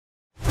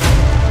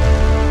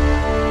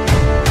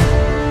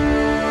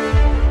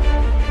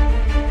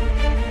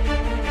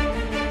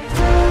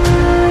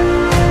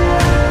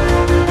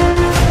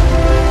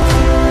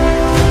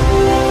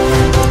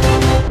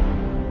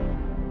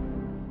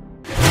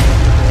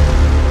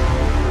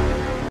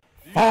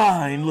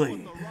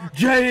finally,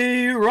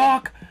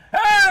 J-Rocc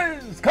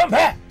has come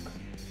back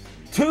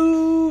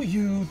to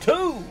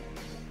YouTube.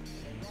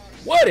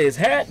 What is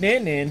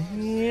happening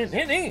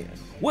in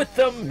with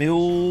the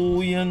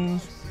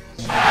millions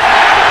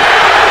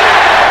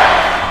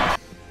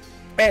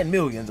and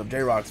millions of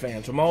J-Rocc's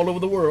fans from all over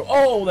the world?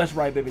 Oh, that's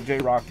right, baby.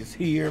 J-Rocc is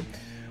here.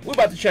 We're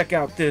about to check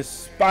out this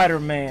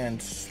Spider-Man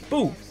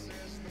spoof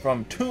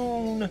from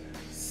Toon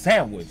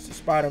Sandwich, the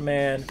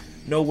Spider-Man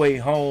No Way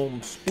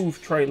Home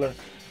spoof trailer.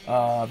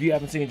 If you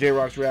haven't seen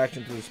J-Rocc's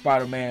reaction to the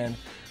Spider-Man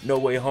No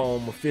Way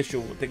Home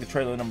official, I think it's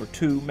trailer number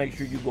 2, make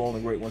sure you go on the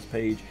Great Ones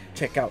page,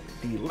 check out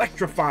the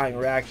electrifying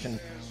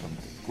reaction from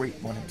the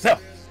Great One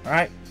himself. All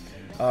right,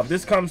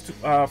 this comes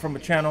to, from a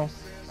channel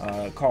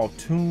called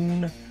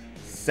Toon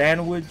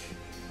Sandwich.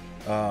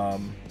 So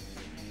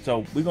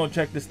we're gonna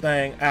check this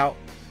thing out.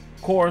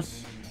 Of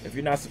course, if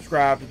you're not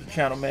subscribed to the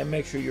channel, man,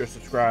 make sure you're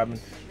subscribing,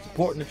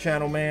 supporting the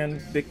channel,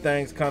 man. Big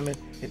things coming.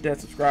 Hit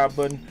that subscribe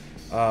button.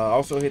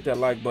 Also hit that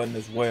like button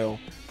as well.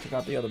 Check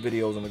out the other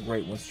videos on the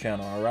Great Ones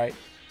channel. All right,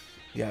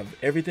 you have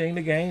everything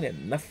to gain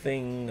and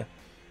nothing,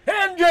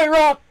 and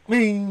J-Rocc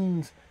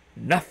means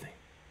nothing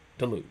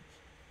to lose.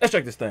 Let's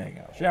check this thing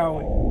out, shall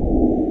we?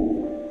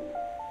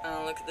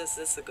 Oh, look at this.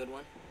 This is a good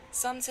one.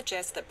 Some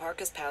suggest that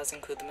Parker's powers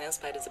include the male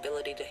spider's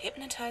ability to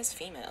hypnotize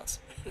females.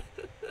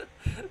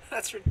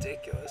 That's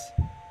ridiculous.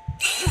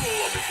 You will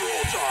love me for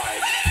all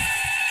time.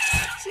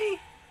 See,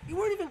 you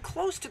weren't even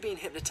close to being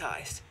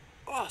hypnotized.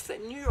 Oh,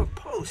 that New York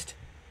Post.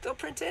 They'll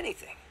print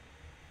anything.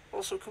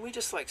 Also, can we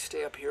just, like,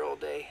 stay up here all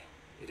day?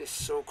 It is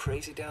so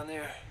crazy down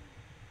there.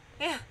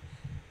 Yeah,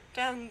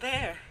 down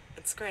there.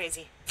 It's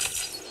crazy.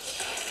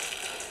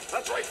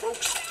 That's right,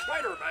 folks.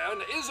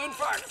 Spider-Man is, in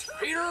fact,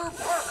 Peter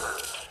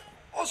Parker.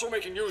 Also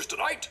making news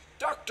tonight,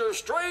 Dr.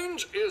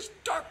 Strange is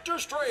Dr.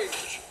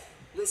 Strange.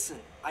 Listen,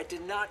 I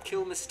did not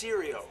kill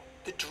Mysterio.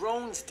 The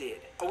drones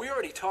did. Oh, we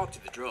already talked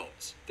to the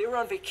drones. They were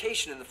on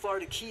vacation in the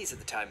Florida Keys at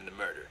the time of the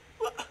murder.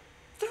 What?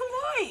 They're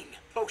lying.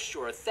 Oh,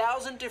 sure,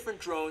 1,000 different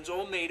drones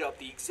all made up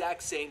the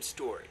exact same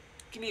story.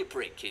 Give me a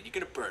break, kid. You're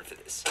gonna burn for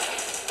this.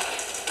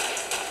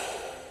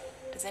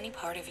 Does any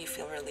part of you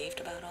feel relieved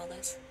about all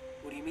this?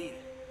 What do you mean?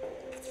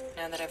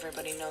 Now that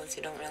everybody knows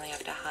you don't really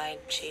have to hide,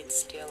 cheat,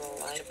 steal, or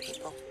lie to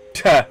people.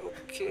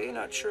 Okay,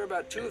 not sure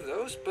about 2 of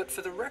those, but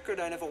for the record,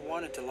 I never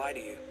wanted to lie to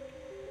you.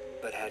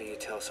 But how do you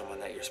tell someone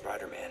that you're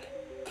Spider-Man?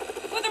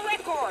 For the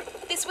record,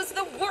 this was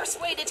the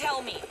worst way to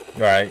tell me.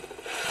 Right.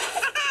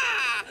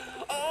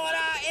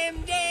 Ahora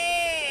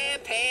MJ,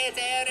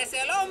 Peter es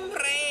el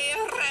hombre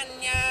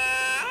araña.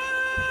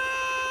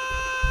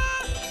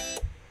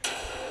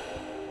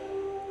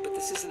 But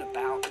this isn't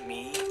about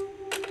me.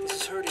 This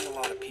is hurting a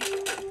lot of people.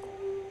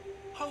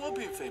 I love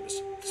being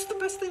famous. This is the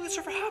best thing that's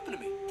ever happened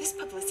to me. This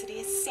publicity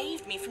has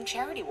saved me from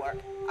charity work.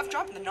 I've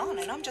dropped the non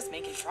and I'm just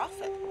making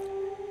profit.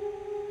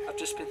 I've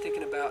just been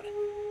thinking about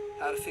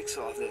how to fix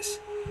all of this.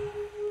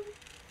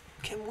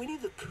 Can Winnie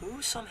the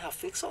Pooh somehow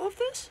fix all of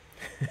this?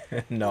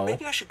 No. Or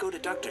maybe I should go to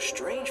Dr.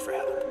 Strange for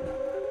help.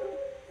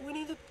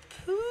 Winnie the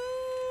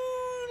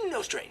Pooh?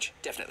 No, Strange.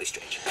 Definitely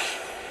Strange.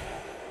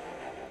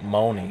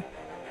 Moni.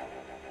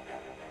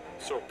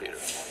 So, Peter,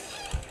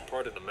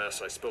 pardon the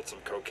mess. I spilled some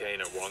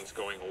cocaine at Wong's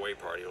going away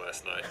party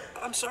last night.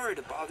 I'm sorry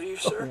to bother you,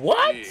 sir.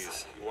 What?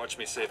 Please, you watch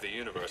me save the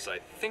universe. I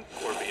think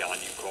we're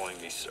beyond you calling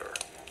me sir.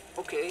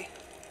 Okay.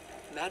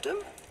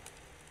 Madam?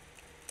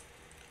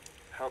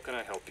 How can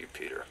I help you,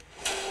 Peter?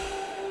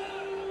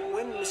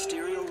 When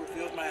Mysterio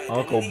revealed my identity,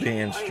 Uncle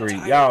Ben my Street,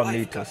 entire y'all life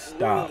need to got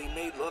stop. Really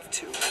made love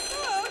to.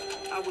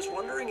 I was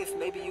wondering if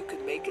maybe you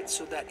could make it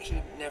so that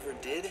he never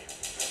did.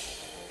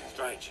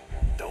 Strange,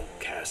 don't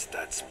cast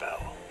that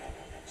spell.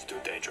 It's too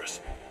dangerous.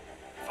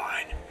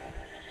 Fine.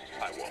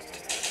 I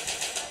won't.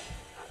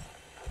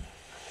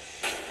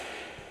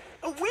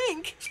 A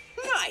wink?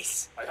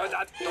 Nice. I heard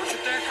that. Don't you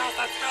dare cast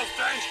that spell,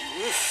 Strange!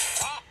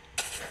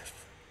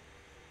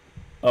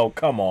 Oh,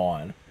 come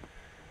on.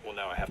 Well,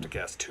 now I have to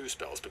cast 2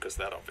 spells because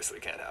that obviously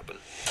can't happen.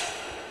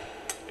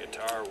 The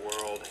entire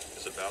world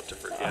is about to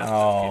forget that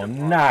Oh, Peter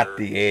not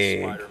Parker, the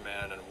egg.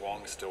 Spider-Man, and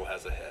Wong still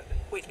has a head.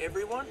 Wait,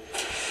 everyone?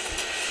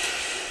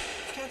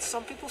 Can't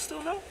some people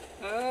still know?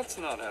 That's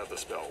not how the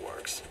spell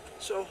works.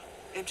 So,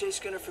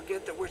 MJ's gonna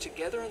forget that we're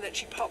together and that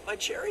she popped my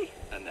cherry?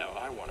 And now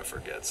I want to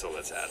forget, so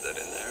let's add that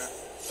in there.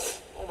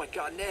 Oh my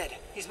god, Ned.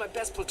 He's my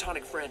best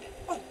platonic friend.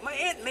 Oh, my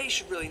Aunt May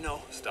should really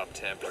know. Stop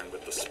tampering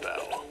with the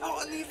spell.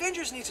 Oh, and the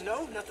Avengers need to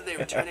know. Not that they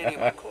return any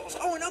of my calls.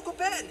 Oh, and Uncle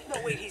Ben. No,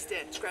 wait, he's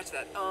dead. Scratch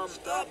that.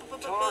 Stop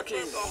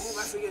talking. Oh, who am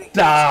I forgetting?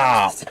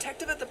 Stop. This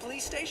detective at the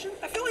police station?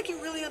 I feel like you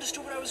really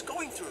understood what I was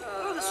going through.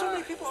 Oh, there's so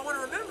many people I want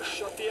to remember.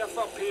 Shut the F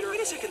up, Peter. Wait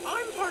a second.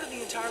 I'm part of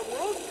the entire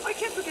world. I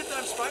can't forget that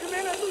I'm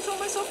Spider-Man. I'd lose all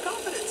my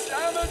self-confidence.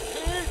 Damn it,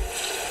 Pete!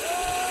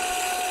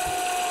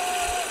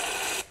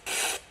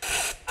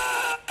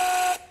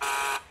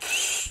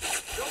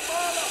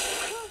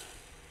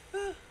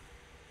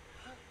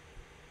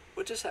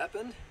 What just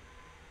happened?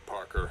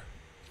 Parker,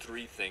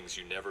 3 things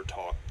you never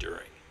talk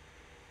during.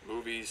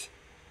 Movies,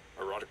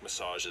 erotic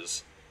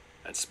massages,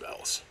 and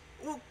spells.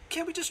 Well,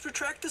 can't we just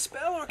retract the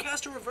spell or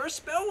cast a reverse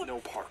spell? No,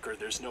 Parker,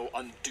 there's no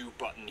undo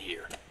button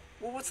here.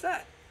 Well, what's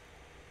that?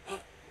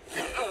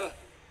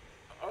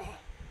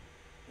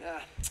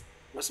 Yeah,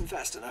 wasn't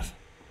fast enough.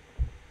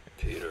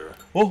 Peter,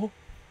 Oh,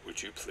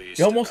 would you please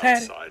you almost step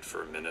had it. outside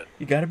for a minute?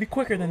 You gotta be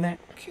quicker than that.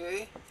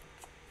 Okay.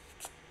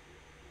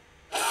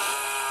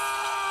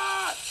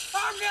 Ah!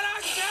 I'm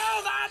gonna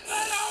kill that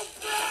little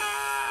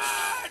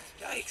brat!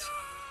 Yikes.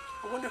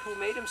 I wonder who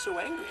made him so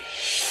angry.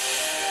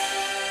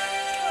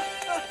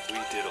 We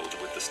diddled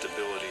with the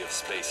stability of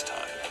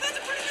space-time. That's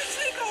a pretty good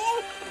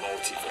sinkhole! The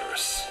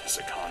multiverse is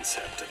a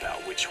concept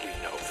about which we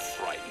know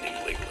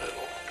frighteningly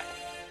little.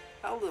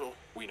 How little?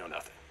 We know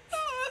nothing.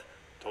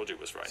 Told you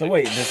it was So frightening.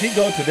 wait, does he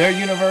go to their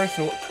universe?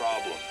 Or... The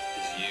problem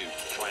is you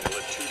trying to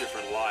live 2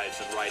 different lives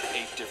and ride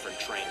 8 different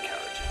train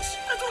carriages.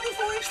 That's only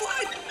 4-inch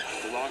slide!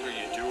 The longer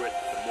you do it,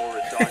 the more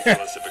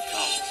ridiculous it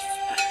becomes.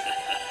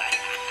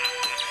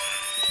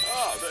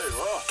 Ah, there you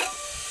are.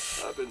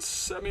 I've been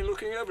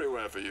semi-looking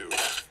everywhere for you.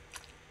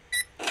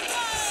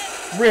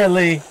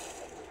 Really?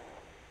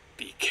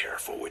 Be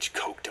careful which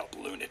coked-up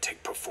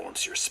lunatic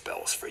performs your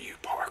spells for you,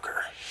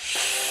 Parker.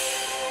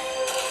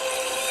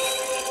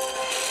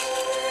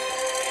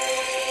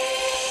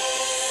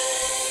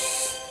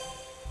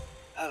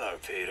 Hello,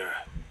 Peter.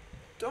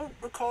 Don't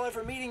recall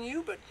ever meeting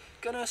you, but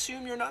gonna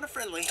assume you're not a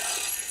friendly.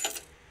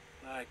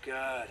 My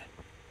God.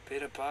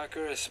 Peter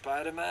Parker is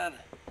Spider-Man?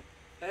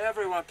 Hey,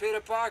 everyone,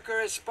 Peter Parker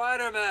is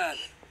Spider-Man.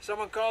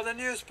 Someone call the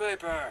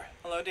newspaper.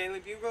 Hello,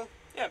 Daily Bugle?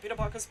 Yeah, Peter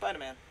Parker's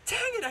Spider-Man.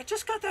 Dang it, I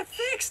just got that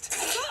fixed.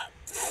 Isn't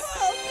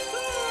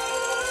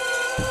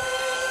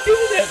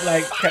that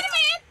like...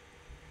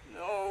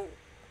 No,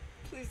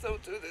 please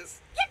don't do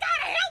this. You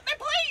gotta help me,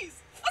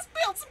 please! I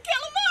spilled some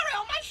calamari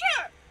on my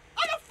shirt!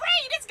 I'm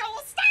afraid it's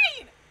gonna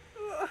stain!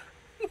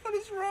 What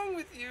is wrong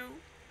with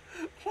you?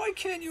 Why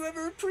can't you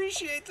ever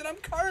appreciate that I'm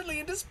cowardly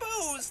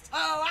indisposed?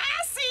 Oh,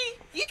 I see!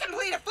 You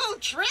complete a full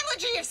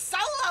trilogy of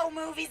solo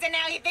movies and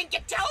now you think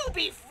you're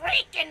Toby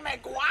freaking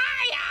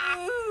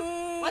Maguire!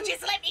 Well,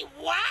 just let me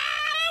wallow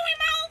in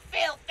my own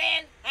filth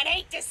then, and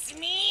hate to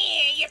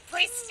smear your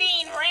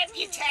pristine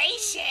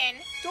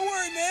reputation. Don't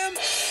worry, ma'am.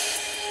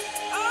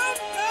 I'm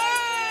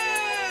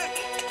back!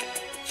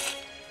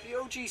 The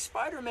OG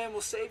Spider-Man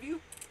will save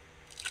you.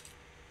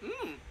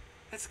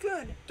 That's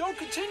good. Don't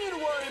continue to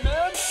worry,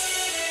 man.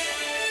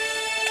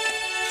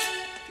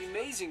 The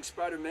amazing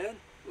Spider-Man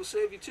will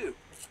save you too.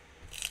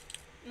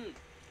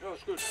 Oh,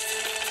 it's good.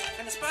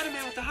 And the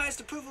Spider-Man with the highest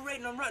approval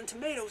rating on Rotten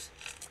Tomatoes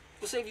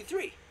will save you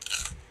 3.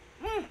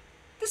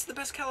 This is the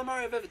best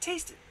calamari I've ever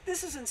tasted.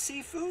 This isn't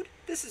seafood.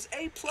 This is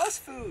A+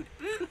 food.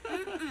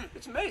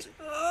 It's amazing.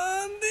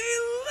 Unbelievable!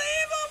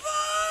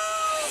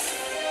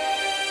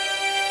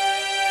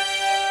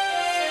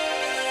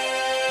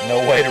 No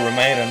way to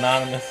remain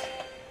anonymous.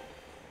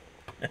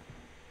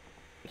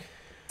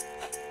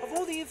 Of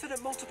all the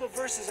infinite multiple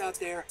verses out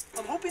there,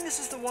 I'm hoping this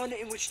is the one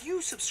in which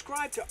you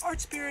subscribe to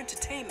Art Spear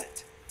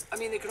Entertainment. I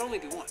mean, there could only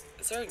be one.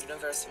 Is there a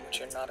universe in which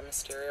you're not a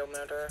Mysterio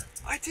murderer?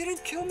 I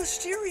didn't kill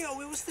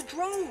Mysterio, it was the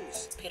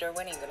drones. Peter,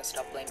 when are you gonna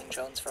stop blaming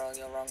Jones for all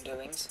your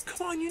wrongdoings?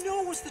 Come on, you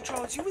know it was the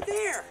drones, you were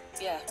there.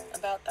 Yeah,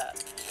 about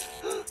that.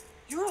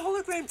 You're a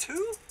hologram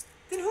too?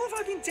 Then who have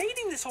I been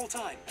dating this whole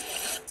time?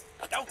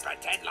 Don't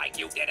pretend like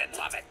you didn't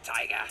love it,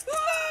 Tiger.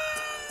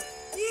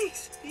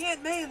 Yeeks, the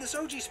Aunt May in this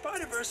OG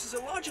Spider-Verse is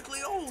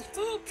illogically old.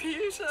 Oh,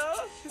 Peter,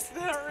 is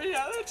there a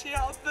reality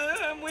out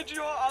there in which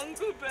your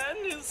Uncle Ben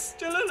is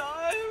still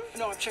alive?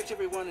 No, I've checked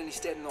every one and he's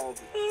dead in all of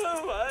them.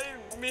 Oh, I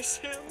miss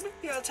him.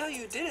 Yeah, I'll tell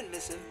you who didn't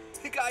miss him.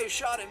 The guy who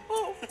shot him.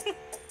 Oh.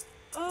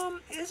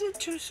 Is it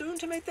too soon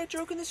to make that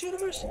joke in this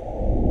universe?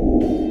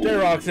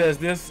 J-Rocc says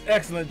this.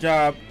 Excellent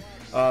job,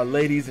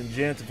 ladies and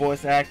gents.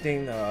 Voice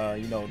acting,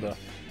 you know,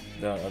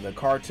 the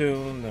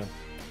cartoon,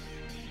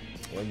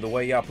 the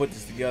way y'all put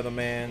this together,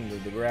 man.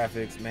 The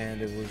graphics, man.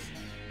 It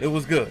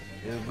was good.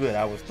 It was good.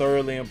 I was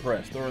thoroughly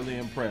impressed.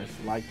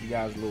 Like you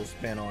guys' little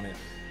spin on it.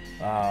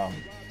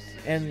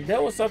 And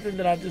there was something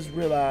that I just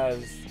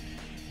realized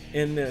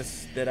in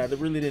this that I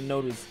really didn't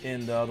notice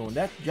in the other one.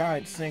 That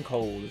giant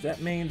sinkhole. Does that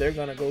mean they're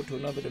gonna go to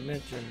another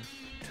dimension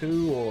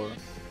too, or?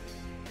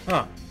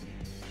 Huh.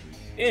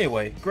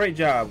 Anyway, great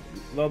job.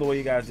 Love the way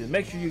you guys did.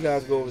 Make sure you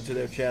guys go over to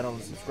their channel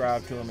and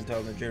subscribe to them and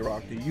tell them that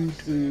J-Rocc, the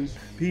YouTube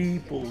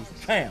people's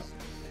champ,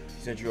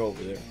 sent you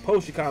over there.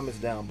 Post your comments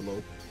down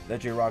below. Let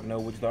J-Rocc know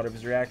what you thought of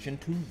his reaction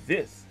to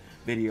this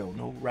video.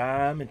 No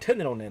rhyme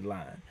intended on that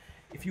line.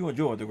 If you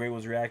enjoyed the Great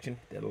One's reaction,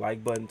 hit that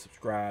like button,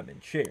 subscribe,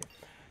 and share.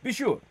 Be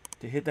sure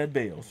to hit that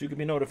bell so you can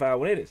be notified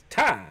when it is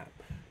time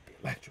to be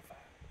electrified.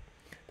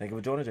 Thank you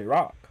for joining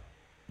J-Rocc.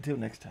 Until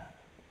next time.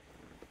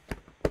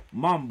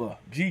 Mamba,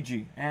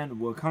 Gigi, and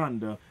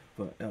Wakanda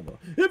forever.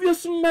 If you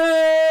smell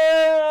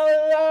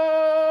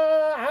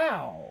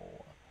how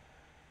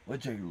what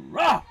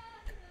J-Rocc,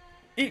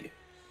 eat it.